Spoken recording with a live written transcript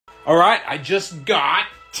All right, I just got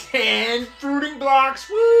 10 fruiting blocks.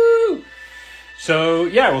 Woo! So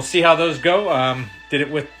yeah, we'll see how those go. Did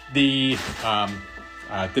it with the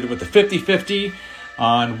 50-50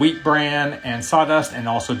 on wheat bran and sawdust, and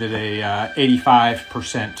also did a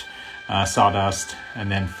 85% sawdust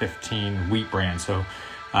and then 15 wheat bran. So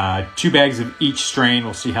 2 bags of each strain.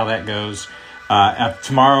 We'll see how that goes.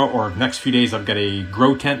 Tomorrow or next few days, I've got a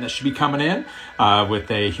grow tent that should be coming in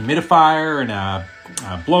with a humidifier and a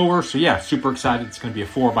blower. So yeah, super excited. It's going to be a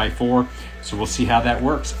 4x4. So we'll see how that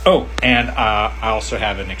works. Oh, and I also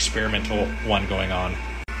have an experimental one going on.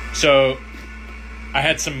 So I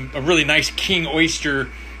had a really nice king oyster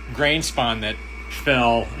grain spawn that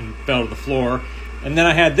fell to the floor. And then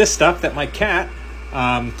I had this stuff that my cat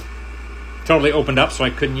totally opened up, so I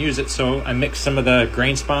couldn't use it. So I mixed some of the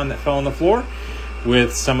grain spawn that fell on the floor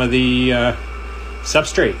with some of the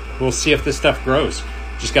substrate. We'll see if this stuff grows.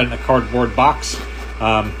 Just got it in a cardboard box.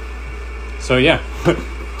 So yeah,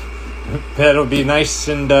 that'll be nice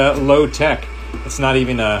and low tech. It's not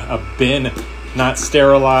even a bin, not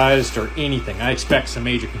sterilized or anything. I expect some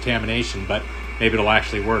major contamination, but maybe it'll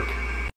actually work.